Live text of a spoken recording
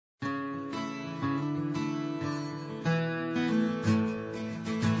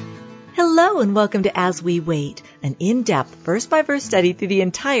Hello and welcome to As We Wait, an in-depth verse-by-verse study through the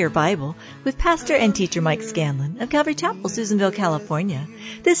entire Bible with pastor and teacher Mike Scanlon of Calvary Chapel, Susanville, California.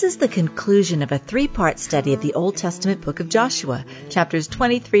 This is the conclusion of a three-part study of the Old Testament book of Joshua, chapters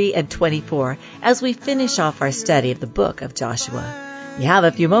 23 and 24, as we finish off our study of the book of Joshua. You have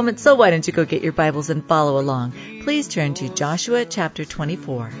a few moments, so why don't you go get your Bibles and follow along. Please turn to Joshua chapter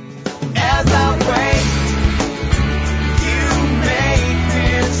 24. As I wait, you make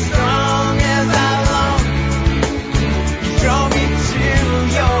me strong as I long. Draw me to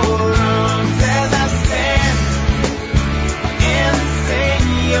your arms as I stand and sing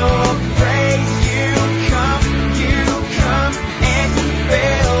your praise. You come, and you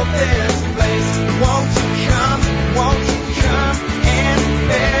fill this place. Won't you come and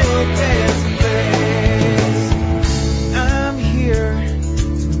fill this place? I'm here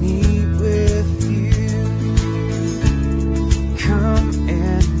to meet with you. Come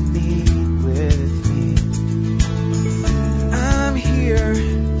and meet with me. I'm here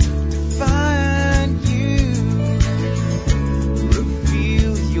to find you.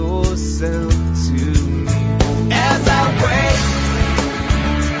 Reveal yourself to me. As I wait,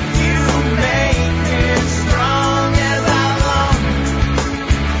 you make me strong as I long.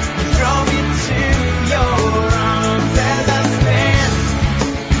 Draw me to your arms as I stand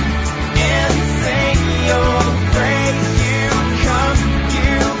and sing your praise. You come,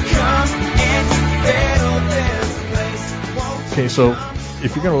 and you fill this place. Won't Okay, so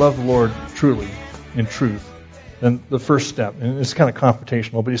if you're going to love the Lord truly, in truth, then the first step, and it's kind of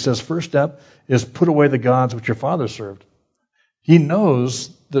confrontational, but he says first step is put away the gods which your father served. He knows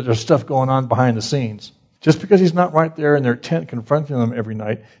that there's stuff going on behind the scenes. Just because he's not right there in their tent confronting them every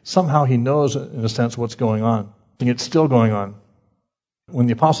night, somehow he knows, in a sense, what's going on. And it's still going on. When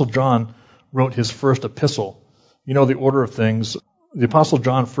the Apostle John wrote his first epistle, you know the order of things. The Apostle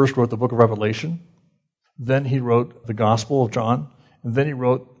John first wrote the book of Revelation, then he wrote the Gospel of John, and then he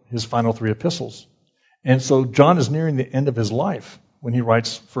wrote his final three epistles. And so John is nearing the end of his life when he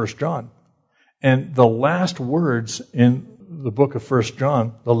writes 1 John. And the last words in the book of 1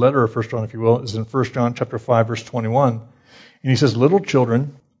 John, the letter of 1 John, if you will, is in 1 John chapter 5, verse 21. And he says, "Little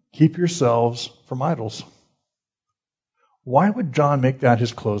children, keep yourselves from idols." Why would John make that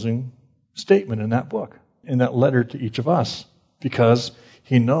his closing statement in that book, in that letter to each of us? Because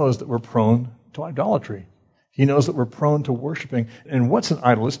he knows that we're prone to idolatry. He knows that we're prone to worshiping. And what's an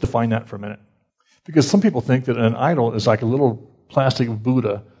idol? Let's define that for a minute. Because some people think that an idol is like a little plastic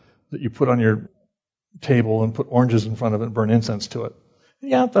Buddha that you put on your table and put oranges in front of it and burn incense to it.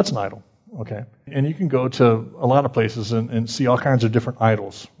 Yeah, that's an idol. Okay. And you can go to a lot of places and see all kinds of different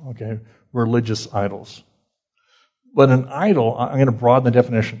idols. Okay. Religious idols. But an idol, I'm going to broaden the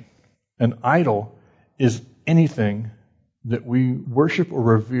definition. An idol is anything that we worship or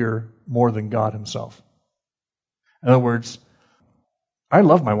revere more than God himself. In other words, I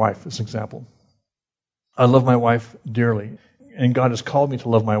love my wife, as an example. I love my wife dearly, and God has called me to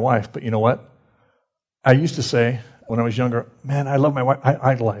love my wife. But you know what? I used to say, when I was younger, man, I love my wife, I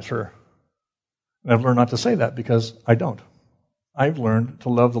idolize her. And I've learned not to say that because I don't. I've learned to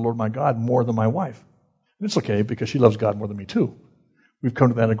love the Lord my God more than my wife. And it's okay because she loves God more than me too. We've come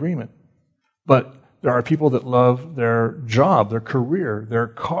to that agreement. But there are people that love their job, their career, their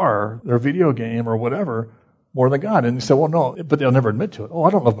car, their video game, or whatever, more than God. And you say, well, no, but they'll never admit to it. Oh, I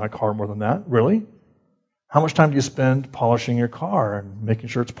don't love my car more than that. Really? How much time do you spend polishing your car and making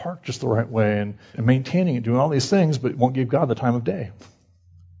sure it's parked just the right way and maintaining it, doing all these things, but won't give God the time of day?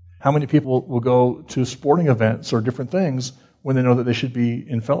 How many people will go to sporting events or different things when they know that they should be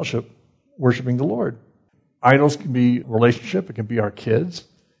in fellowship worshiping the Lord? Idols can be relationship. It can be our kids.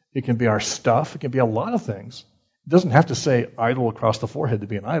 It can be our stuff. It can be a lot of things. It doesn't have to say idol across the forehead to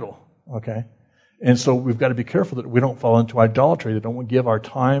be an idol, okay? And so we've got to be careful that we don't fall into idolatry, that don't give our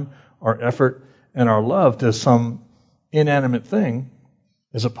time, our effort, and our love to some inanimate thing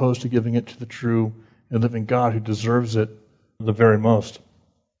as opposed to giving it to the true and living God who deserves it the very most.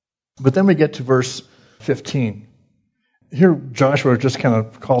 But then we get to verse 15. Here Joshua just kind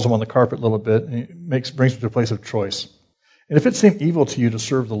of calls them on the carpet a little bit and he brings them to a place of choice. And if it seem evil to you to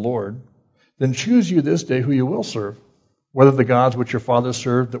serve the Lord, then choose you this day who you will serve, whether the gods which your fathers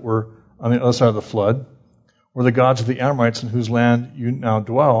served that were on the other side of the flood, or the gods of the Amorites in whose land you now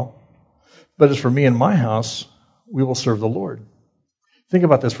dwell. But as for me and my house, we will serve the Lord. Think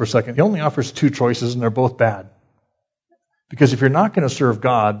about this for a second. He only offers two choices, and they're both bad. Because if you're not going to serve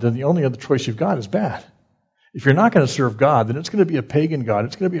God, then the only other choice you've got is bad. If you're not going to serve God, then it's going to be a pagan god.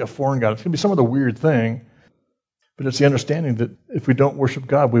 It's going to be a foreign god. It's going to be some other weird thing. But it's the understanding that if we don't worship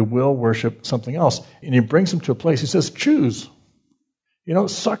God, we will worship something else. And he brings them to a place. He says, choose.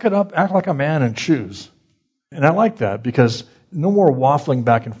 Suck it up, act like a man, and choose. And I like that because no more waffling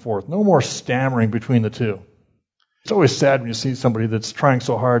back and forth, no more stammering between the two. It's always sad when you see somebody that's trying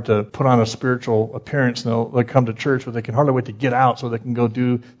so hard to put on a spiritual appearance and they'll come to church, but they can hardly wait to get out so they can go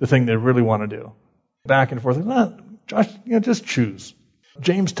do the thing they really want to do. Back and forth. Josh, just choose.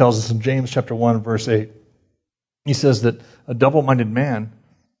 James tells us in James chapter 1, verse 8, he says that a double-minded man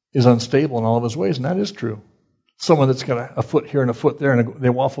is unstable in all of his ways, and that is true. Someone that's got a foot here and a foot there, and they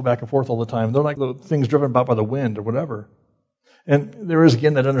waffle back and forth all the time. They're like the things driven about by the wind or whatever. And there is,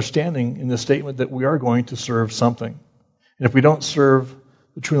 again, that understanding in the statement that we are going to serve something. And if we don't serve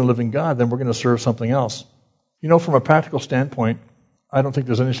the true and living God, then we're going to serve something else. From a practical standpoint, I don't think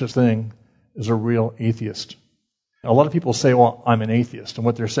there's any such thing as a real atheist. A lot of people say, well, I'm an atheist. And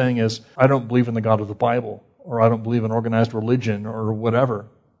what they're saying is, I don't believe in the God of the Bible, or I don't believe in organized religion, or whatever.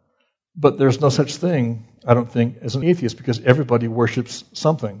 But there's no such thing, I don't think, as an atheist, because everybody worships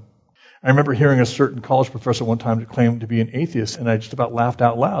something. I remember hearing a certain college professor one time claim to be an atheist, and I just about laughed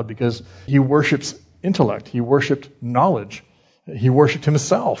out loud because he worships intellect. He worshipped knowledge. He worshipped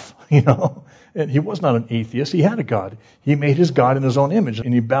himself, And he was not an atheist. He had a God. He made his God in his own image,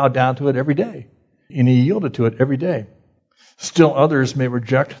 and he bowed down to it every day. And he yielded to it every day. Still others may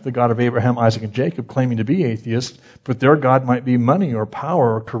reject the God of Abraham, Isaac, and Jacob, claiming to be atheists, but their God might be money or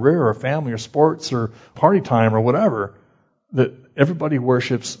power or career or family or sports or party time or whatever. That everybody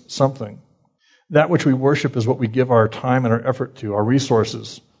worships something. That which we worship is what we give our time and our effort to, our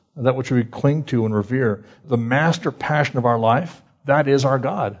resources, that which we cling to and revere. The master passion of our life, that is our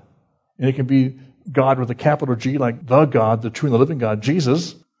God. And it can be God with a capital G, like the God, the true and the living God,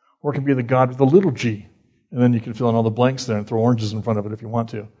 Jesus, or it can be the God with a little g. And then you can fill in all the blanks there and throw oranges in front of it if you want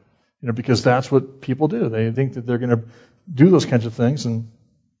to. Because that's what people do. They think that they're going to do those kinds of things, and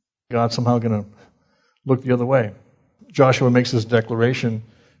God's somehow going to look the other way. Joshua makes this declaration,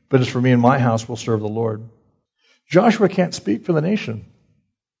 but as for me and my house, we'll serve the Lord. Joshua can't speak for the nation.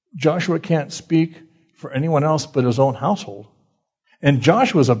 Joshua can't speak for anyone else but his own household. And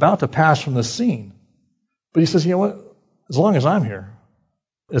Joshua is about to pass from the scene. But he says, what? As long as I'm here,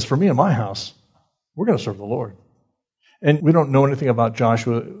 as for me and my house, we're going to serve the Lord. And we don't know anything about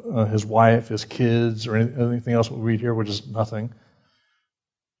Joshua, his wife, his kids, or anything else we read here, which is nothing.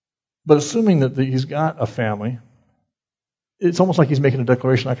 But assuming that he's got a family, it's almost like he's making a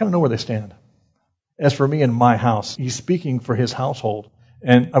declaration. I kind of know where they stand. As for me and my house, he's speaking for his household.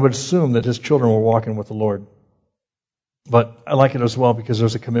 And I would assume that his children were walking with the Lord. But I like it as well because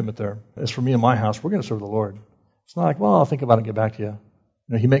there's a commitment there. As for me and my house, we're going to serve the Lord. It's not like, well, I'll think about it and get back to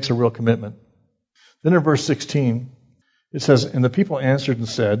you. He makes a real commitment. Then in verse 16, it says, and the people answered and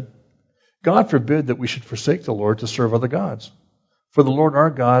said, God forbid that we should forsake the Lord to serve other gods. For the Lord our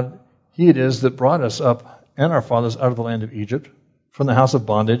God, He it is that brought us up and our fathers out of the land of Egypt, from the house of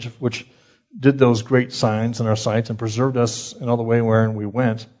bondage, which did those great signs in our sight, and preserved us in all the way wherein we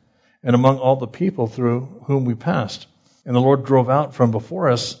went, and among all the people through whom we passed. And the Lord drove out from before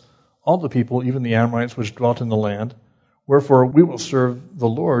us all the people, even the Amorites which dwelt in the land. Wherefore we will serve the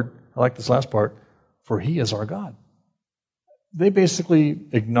Lord, I like this last part, for He is our God. They basically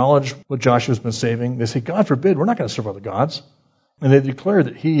acknowledge what Joshua's been saying. They say, God forbid, we're not going to serve other gods. And they declare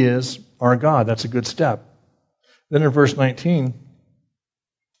that He is our God. That's a good step. Then in verse 19,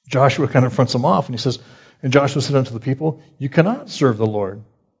 Joshua kind of fronts them off, and he says, and Joshua said unto the people, you cannot serve the Lord,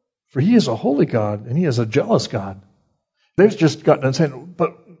 for He is a holy God, and He is a jealous God. They've just gotten done saying,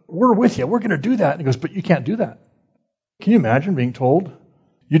 but we're with you, we're going to do that. And he goes, but you can't do that. Can you imagine being told,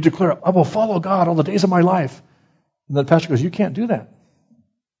 you declare, I will follow God all the days of my life. And the pastor goes, you can't do that.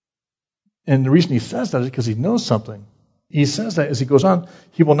 And the reason he says that is because he knows something. He says that as he goes on,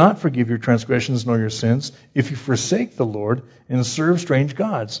 He will not forgive your transgressions nor your sins if you forsake the Lord and serve strange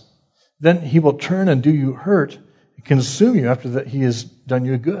gods. Then He will turn and do you hurt and consume you after that He has done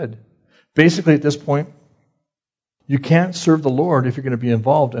you good. Basically, at this point, you can't serve the Lord if you're going to be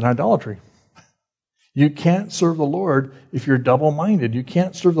involved in idolatry. You can't serve the Lord if you're double-minded. You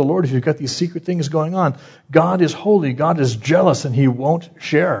can't serve the Lord if you've got these secret things going on. God is holy. God is jealous, and He won't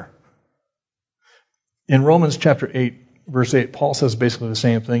share. In Romans chapter 8, verse 8, Paul says basically the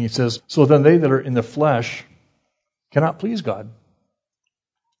same thing. He says, so then they that are in the flesh cannot please God.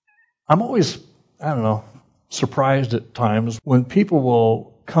 I'm always, surprised at times when people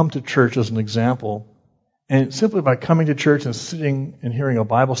will come to church as an example, and simply by coming to church and sitting and hearing a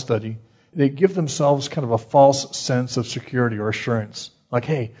Bible study, they give themselves kind of a false sense of security or assurance. Like,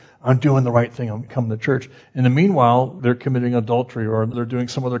 hey, I'm doing the right thing, I'm coming to church. In the meanwhile, they're committing adultery or they're doing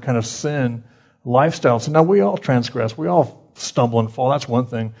some other kind of sin lifestyle. So now we all transgress, we all stumble and fall, that's one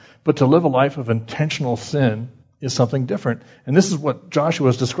thing. But to live a life of intentional sin is something different. And this is what Joshua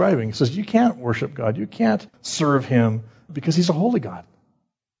is describing. He says, you can't worship God. You can't serve him because he's a holy God.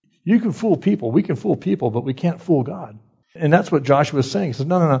 You can fool people. We can fool people, but we can't fool God. And that's what Joshua is saying. He says,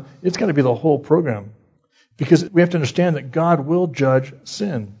 no. It's got to be the whole program. Because we have to understand that God will judge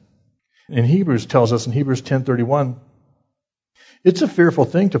sin. And Hebrews tells us in Hebrews 10:31, it's a fearful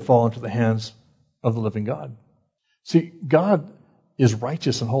thing to fall into the hands of the living God. See, God is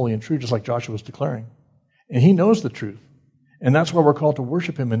righteous and holy and true, just like Joshua was declaring. And he knows the truth. And that's why we're called to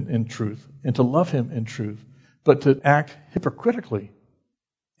worship him in truth and to love him in truth. But to act hypocritically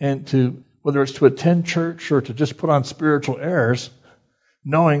and to, whether it's to attend church or to just put on spiritual airs,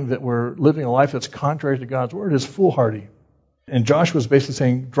 knowing that we're living a life that's contrary to God's word, is foolhardy. And Joshua is basically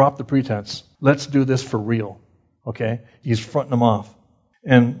saying, drop the pretense. Let's do this for real. Okay? He's fronting them off.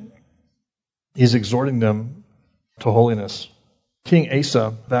 And he's exhorting them to holiness. King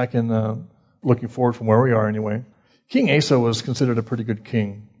Asa, back in looking forward from where we are anyway, King Asa was considered a pretty good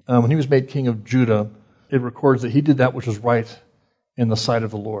king. When he was made king of Judah, it records that he did that which was right in the sight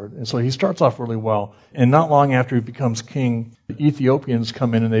of the Lord. And so he starts off really well. And not long after he becomes king, the Ethiopians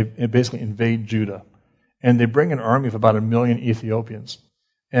come in and they basically invade Judah. And they bring an army of about 1 million Ethiopians.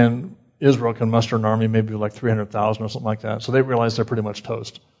 And Israel can muster an army maybe like 300,000 or something like that. So they realize they're pretty much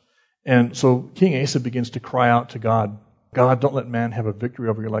toast. And so King Asa begins to cry out to God, God, don't let man have a victory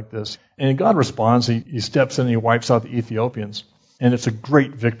over you like this. And God responds. He steps in and he wipes out the Ethiopians. And it's a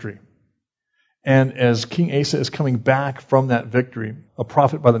great victory. And as King Asa is coming back from that victory, a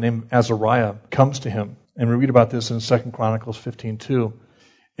prophet by the name of Azariah comes to him. And we read about this in 2 Chronicles 15:2.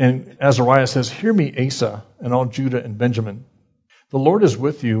 And Azariah says, hear me, Asa, and all Judah and Benjamin. The Lord is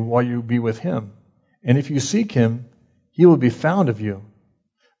with you while you be with him. And if you seek him, he will be found of you.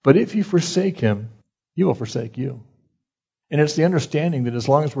 But if you forsake him, he will forsake you. And it's the understanding that as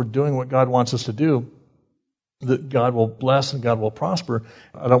long as we're doing what God wants us to do, that God will bless and God will prosper.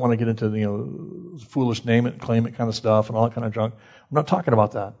 I don't want to get into foolish name it and claim it kind of stuff and all that kind of junk. I'm not talking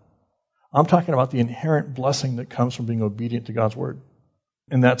about that. I'm talking about the inherent blessing that comes from being obedient to God's word.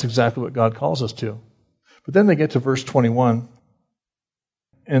 And that's exactly what God calls us to. But then they get to verse 21.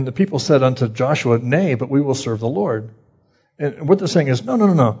 And the people said unto Joshua, nay, but we will serve the Lord. And what they're saying is,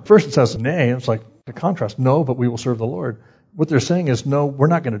 no. First it says nay, and it's like a contrast. No, but we will serve the Lord. What they're saying is, no, we're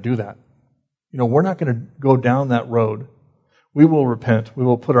not going to do that. We're not going to go down that road. We will repent. We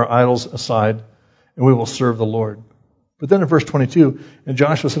will put our idols aside, and we will serve the Lord. But then in verse 22, and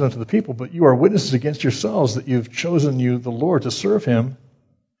Joshua said unto the people, but you are witnesses against yourselves that you have chosen you the Lord to serve him.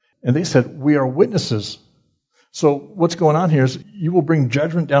 And they said, we are witnesses. So what's going on here is you will bring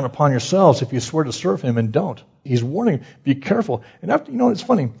judgment down upon yourselves if you swear to serve him and don't. He's warning, be careful. And after, it's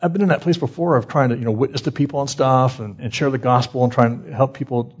funny. I've been in that place before of trying to, witness to people and stuff and share the gospel and try and help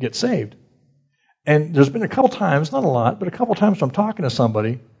people get saved. And there's been a couple times, not a lot, but a couple times when I'm talking to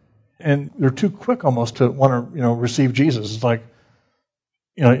somebody and they're too quick almost to want to, receive Jesus. It's like,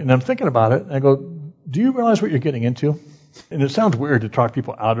 and I'm thinking about it and I go, do you realize what you're getting into? And it sounds weird to talk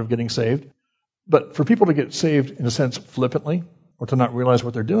people out of getting saved. But for people to get saved, in a sense, flippantly, or to not realize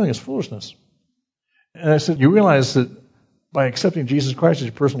what they're doing is foolishness. And I said, you realize that by accepting Jesus Christ as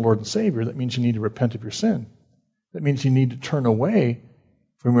your personal Lord and Savior, that means you need to repent of your sin. That means you need to turn away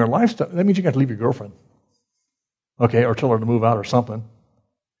from your lifestyle. That means you got to leave your girlfriend. Okay, or tell her to move out or something.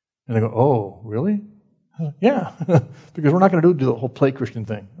 And I go, oh, really? Yeah, because we're not going to do the whole play Christian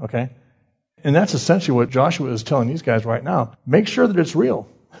thing, okay? And that's essentially what Joshua is telling these guys right now. Make sure that it's real.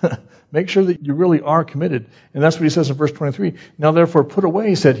 Make sure that you really are committed. And that's what he says in verse 23. Now therefore put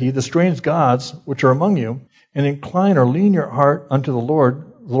away, said he, the strange gods which are among you, and incline or lean your heart unto the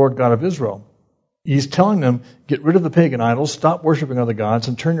Lord God of Israel. He's telling them, get rid of the pagan idols, stop worshiping other gods,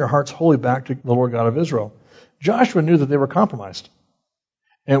 and turn your hearts wholly back to the Lord God of Israel. Joshua knew that they were compromised.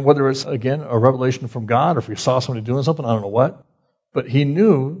 And whether it's, again, a revelation from God, or if he saw somebody doing something, I don't know what, but he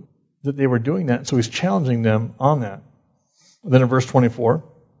knew that they were doing that, so he's challenging them on that. And then in verse 24,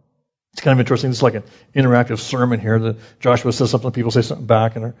 it's kind of interesting. It's like an interactive sermon here. That Joshua says something, people say something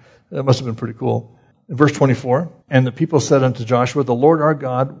back, and it must have been pretty cool. In verse 24, and the people said unto Joshua, the Lord our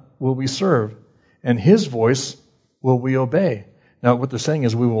God will we serve, and his voice will we obey. Now what they're saying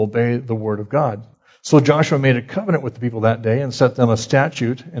is we will obey the word of God. So Joshua made a covenant with the people that day and set them a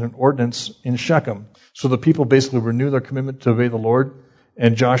statute and an ordinance in Shechem. So the people basically renew their commitment to obey the Lord,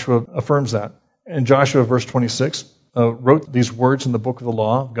 and Joshua affirms that. And Joshua, verse 26, wrote these words in the book of the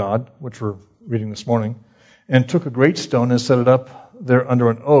law of God, which we're reading this morning, and took a great stone and set it up there under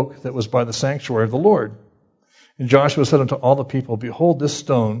an oak that was by the sanctuary of the Lord. And Joshua said unto all the people, behold, this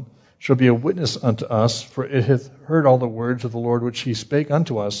stone shall be a witness unto us, for it hath heard all the words of the Lord which he spake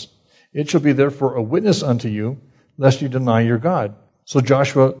unto us. It shall be therefore a witness unto you, lest you deny your God. So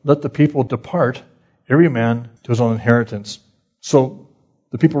Joshua let the people depart, every man to his own inheritance. So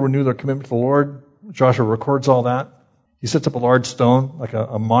the people renew their commitment to the Lord. Joshua records all that. He sets up a large stone, like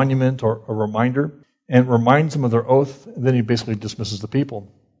a monument or a reminder, and reminds them of their oath, and then he basically dismisses the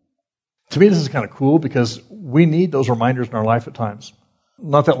people. To me, this is kind of cool because we need those reminders in our life at times.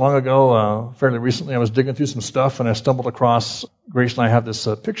 Not that long ago, fairly recently, I was digging through some stuff, and I stumbled across, Grace and I have this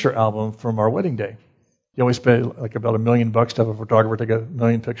picture album from our wedding day. You always pay like about $1 million to have a photographer take 1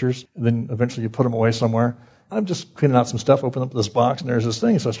 million pictures, and then eventually you put them away somewhere. I'm just cleaning out some stuff, open up this box, and there's this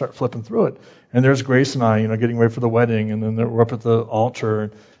thing, so I start flipping through it. And there's Grace and I, getting ready for the wedding, and then we're up at the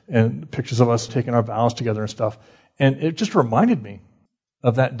altar, and pictures of us taking our vows together and stuff. And it just reminded me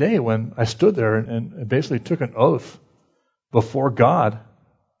of that day when I stood there and basically took an oath before God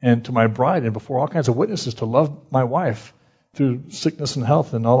and to my bride and before all kinds of witnesses to love my wife through sickness and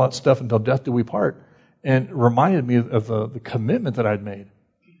health and all that stuff until death do we part. And it reminded me of the commitment that I'd made.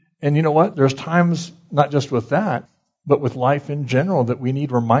 And you know what? There's times, not just with that, but with life in general, that we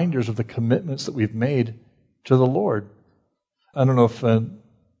need reminders of the commitments that we've made to the Lord. I don't know if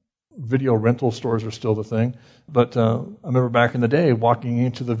video rental stores are still the thing, but I remember back in the day walking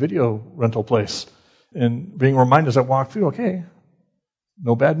into the video rental place and being reminded as I walked through, okay,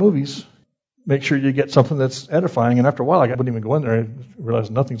 no bad movies. Make sure you get something that's edifying. And after a while, I wouldn't even go in there. I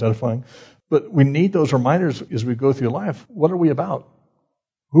realized nothing's edifying. But we need those reminders as we go through life. What are we about?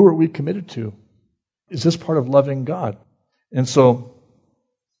 Who are we committed to? Is this part of loving God? And so,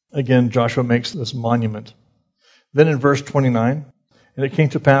 again, Joshua makes this monument. Then in verse 29, and it came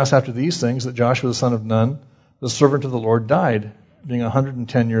to pass after these things that Joshua the son of Nun, the servant of the Lord, died, being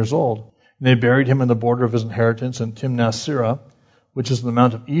 110 years old. And they buried him in the border of his inheritance in Timnath-Serah, which is in the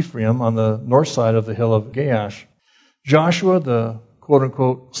mount of Ephraim on the north side of the hill of Gaash. Joshua, the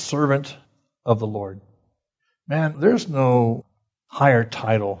quote-unquote servant of the Lord. Man, there's no higher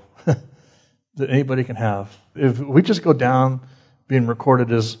title that anybody can have. If we just go down being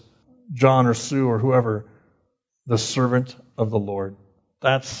recorded as John or Sue or whoever, the servant of the Lord.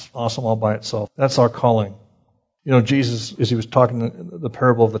 That's awesome all by itself. That's our calling. Jesus, as he was talking the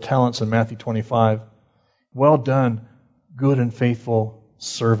parable of the talents in Matthew 25, well done, good and faithful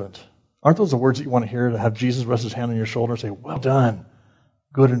servant. Aren't those the words that you want to hear, to have Jesus rest his hand on your shoulder and say, well done,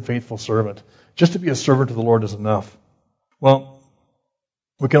 good and faithful servant? Just to be a servant of the Lord is enough. Well,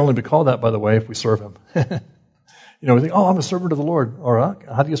 we can only be called that, by the way, if we serve him. We think, I'm a servant of the Lord. Or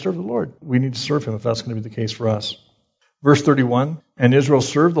how do you serve the Lord? We need to serve him if that's going to be the case for us. Verse 31, and Israel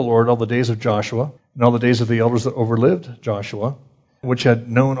served the Lord all the days of Joshua, and all the days of the elders that overlived Joshua, which had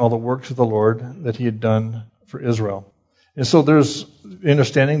known all the works of the Lord that he had done for Israel. And so there's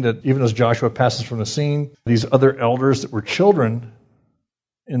understanding that even as Joshua passes from the scene, these other elders that were children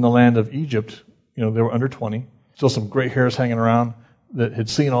in the land of Egypt, they were under 20, still some gray hairs hanging around, that had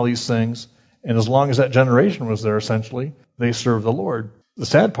seen all these things. And as long as that generation was there, essentially, they served the Lord. The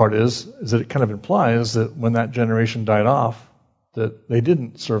sad part is that it kind of implies that when that generation died off, that they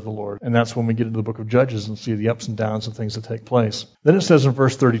didn't serve the Lord. And that's when we get into the book of Judges and see the ups and downs of things that take place. Then it says in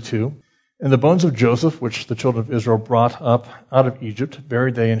verse 32, and the bones of Joseph, which the children of Israel brought up out of Egypt,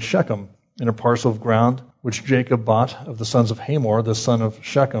 buried they in Shechem, in a parcel of ground which Jacob bought of the sons of Hamor, the son of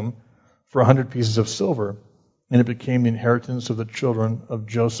Shechem, for 100 pieces of silver. And it became the inheritance of the children of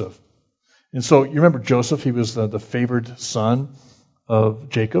Joseph. And so you remember Joseph, he was the favored son of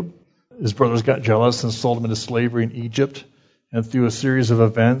Jacob. His brothers got jealous and sold him into slavery in Egypt. And through a series of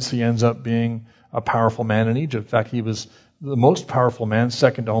events, he ends up being a powerful man in Egypt. In fact, he was the most powerful man,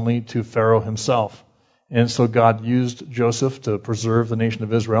 second only to Pharaoh himself. And so God used Joseph to preserve the nation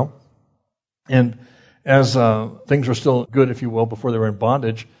of Israel. And as things were still good, if you will, before they were in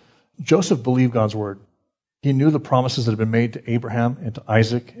bondage, Joseph believed God's word. He knew the promises that had been made to Abraham and to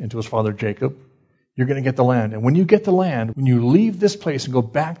Isaac and to his father Jacob. You're going to get the land. And when you get the land, when you leave this place and go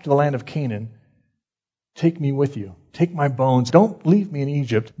back to the land of Canaan, take me with you. Take my bones. Don't leave me in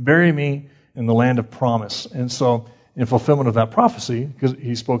Egypt. Bury me in the land of promise. And so, in fulfillment of that prophecy, because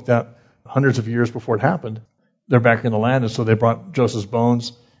he spoke that hundreds of years before it happened, they're back in the land. And so they brought Joseph's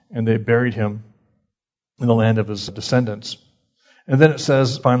bones and they buried him in the land of his descendants. And then it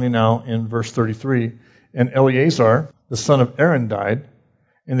says, finally now in verse 33, and Eleazar, the son of Aaron, died,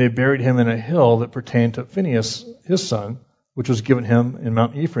 and they buried him in a hill that pertained to Phinehas, his son, which was given him in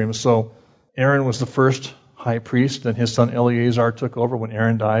Mount Ephraim. So Aaron was the first high priest, and his son Eleazar took over when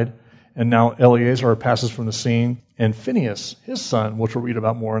Aaron died. And now Eleazar passes from the scene, and Phinehas, his son, which we'll read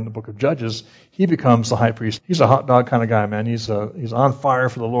about more in the book of Judges, he becomes the high priest. He's a hot dog kind of guy, man. He's on fire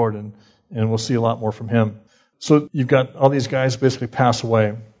for the Lord, and we'll see a lot more from him. So you've got all these guys basically pass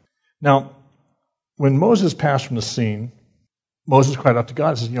away. Now, when Moses passed from the scene, Moses cried out to God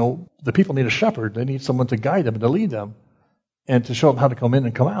and says, the people need a shepherd. They need someone to guide them and to lead them and to show them how to come in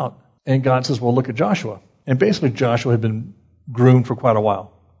and come out. And God says, well, look at Joshua. And basically Joshua had been groomed for quite a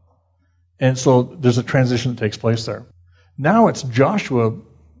while. And so there's a transition that takes place there. Now it's Joshua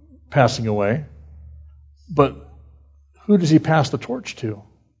passing away, but who does he pass the torch to?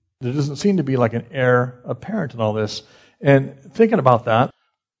 There doesn't seem to be like an heir apparent in all this. And thinking about that,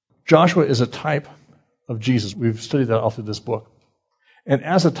 Joshua is a type of Jesus. We've studied that all through this book. And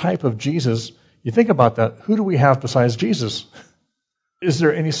as a type of Jesus, you think about that, who do we have besides Jesus? Is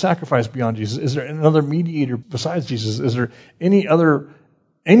there any sacrifice beyond Jesus? Is there another mediator besides Jesus? Is there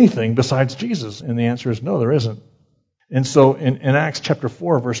anything besides Jesus? And the answer is no, there isn't. And so in Acts chapter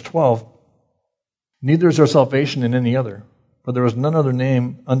 4, verse 12, neither is there salvation in any other, for there is none other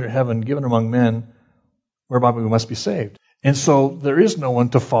name under heaven given among men whereby we must be saved. And so there is no one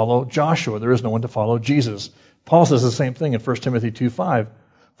to follow Joshua. There is no one to follow Jesus. Paul says the same thing in 1 Timothy 2:5.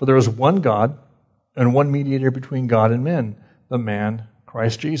 For there is one God and one mediator between God and men, the man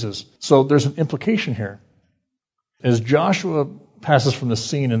Christ Jesus. So there's an implication here. As Joshua passes from the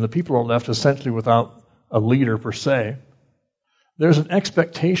scene and the people are left essentially without a leader per se, there's an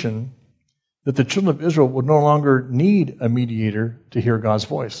expectation that the children of Israel would no longer need a mediator to hear God's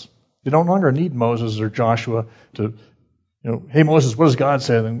voice. They no longer need Moses or Joshua to, hey, Moses, what does God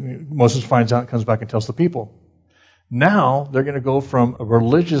say? And Moses finds out and comes back and tells the people. Now they're going to go from a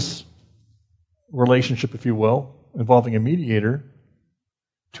religious relationship, if you will, involving a mediator,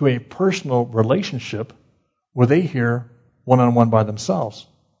 to a personal relationship where they hear one-on-one by themselves.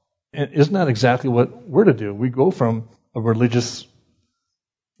 And isn't that exactly what we're to do? We go from a religious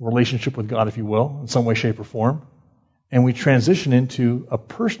relationship with God, if you will, in some way, shape, or form, and we transition into a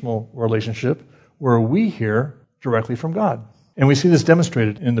personal relationship where we hear directly from God. And we see this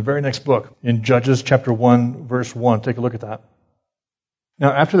demonstrated in the very next book, in Judges chapter 1, verse 1. Take a look at that.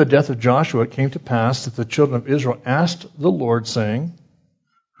 Now, after the death of Joshua, it came to pass that the children of Israel asked the Lord, saying,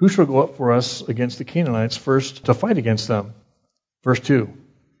 who shall go up for us against the Canaanites first to fight against them? Verse 2.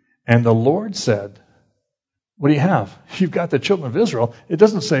 And the Lord said, what do you have? You've got the children of Israel. It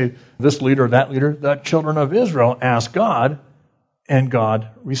doesn't say this leader or that leader. The children of Israel asked God, and God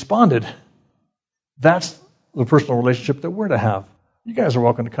responded. That's the personal relationship that we're to have. You guys are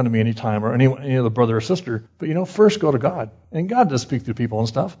welcome to come to me anytime, or any other brother or sister. But first go to God. And God does speak through people and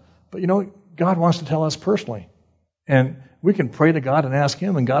stuff. But God wants to tell us personally. And we can pray to God and ask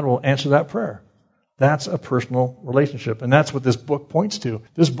Him, and God will answer that prayer. That's a personal relationship. And that's what this book points to.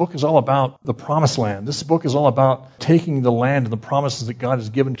 This book is all about the promised land. This book is all about taking the land and the promises that God has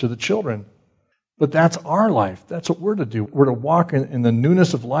given to the children. But that's our life. That's what we're to do. We're to walk in the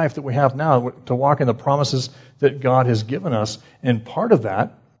newness of life that we have now, to walk in the promises that God has given us. And part of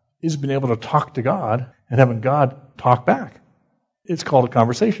that is being able to talk to God and having God talk back. It's called a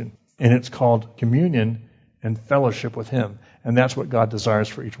conversation. And it's called communion and fellowship with Him. And that's what God desires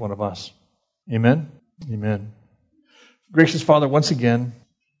for each one of us. Amen? Amen. Gracious Father, once again,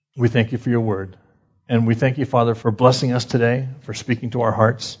 we thank You for Your word. And we thank You, Father, for blessing us today, for speaking to our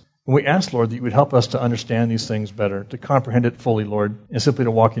hearts. And we ask, Lord, that You would help us to understand these things better, to comprehend it fully, Lord, and simply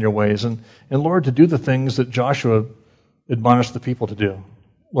to walk in Your ways. And Lord, to do the things that Joshua admonished the people to do.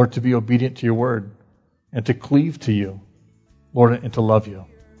 Lord, to be obedient to Your word and to cleave to You, Lord, and to love You.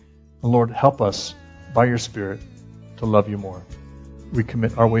 And Lord, help us by Your Spirit to love You more. We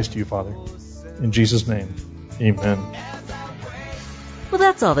commit our ways to You, Father. In Jesus' name, amen. Well,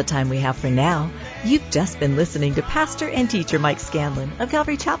 that's all the time we have for now. You've just been listening to Pastor and Teacher Mike Scanlon of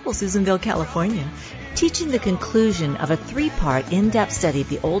Calvary Chapel, Susanville, California, teaching the conclusion of a 3-part in-depth study of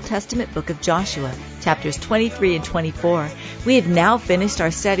the Old Testament book of Joshua, chapters 23 and 24. We have now finished our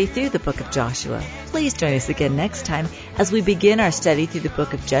study through the book of Joshua. Please join us again next time as we begin our study through the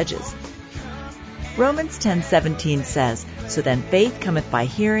book of Judges. Romans 10:17 says, so then faith cometh by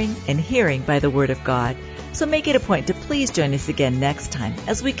hearing, and hearing by the word of God. So make it a point to please join us again next time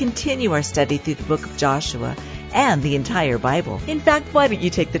as we continue our study through the book of Joshua and the entire Bible. In fact, why don't you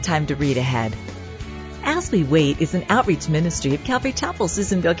take the time to read ahead? As We Wait is an outreach ministry of Calvary Chapel,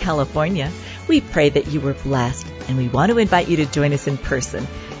 Susanville, California. We pray that you were blessed, and we want to invite you to join us in person.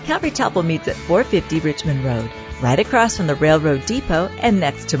 Calvary Chapel meets at 450 Richmond Road, right across from the Railroad Depot and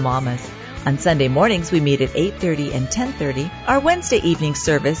next to Mama's. On Sunday mornings, we meet at 8:30 and 10:30. Our Wednesday evening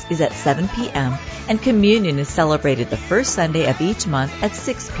service is at 7 p.m., and communion is celebrated the first Sunday of each month at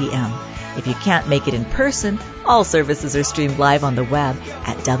 6 p.m. If you can't make it in person, all services are streamed live on the web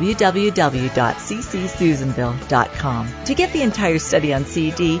at www.ccsusanville.com. To get the entire study on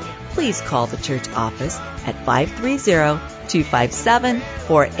CD, please call the church office at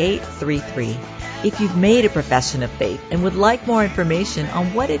 530-257-4833. If you've made a profession of faith and would like more information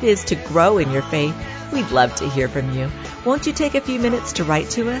on what it is to grow in your faith, we'd love to hear from you. Won't you take a few minutes to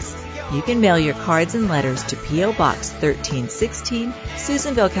write to us? You can mail your cards and letters to P.O. Box 1316,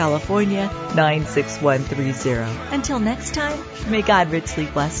 Susanville, California, 96130. Until next time, may God richly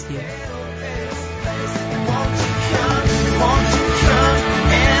bless you. Won't you come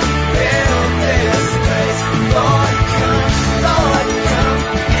and fill this place, Lord?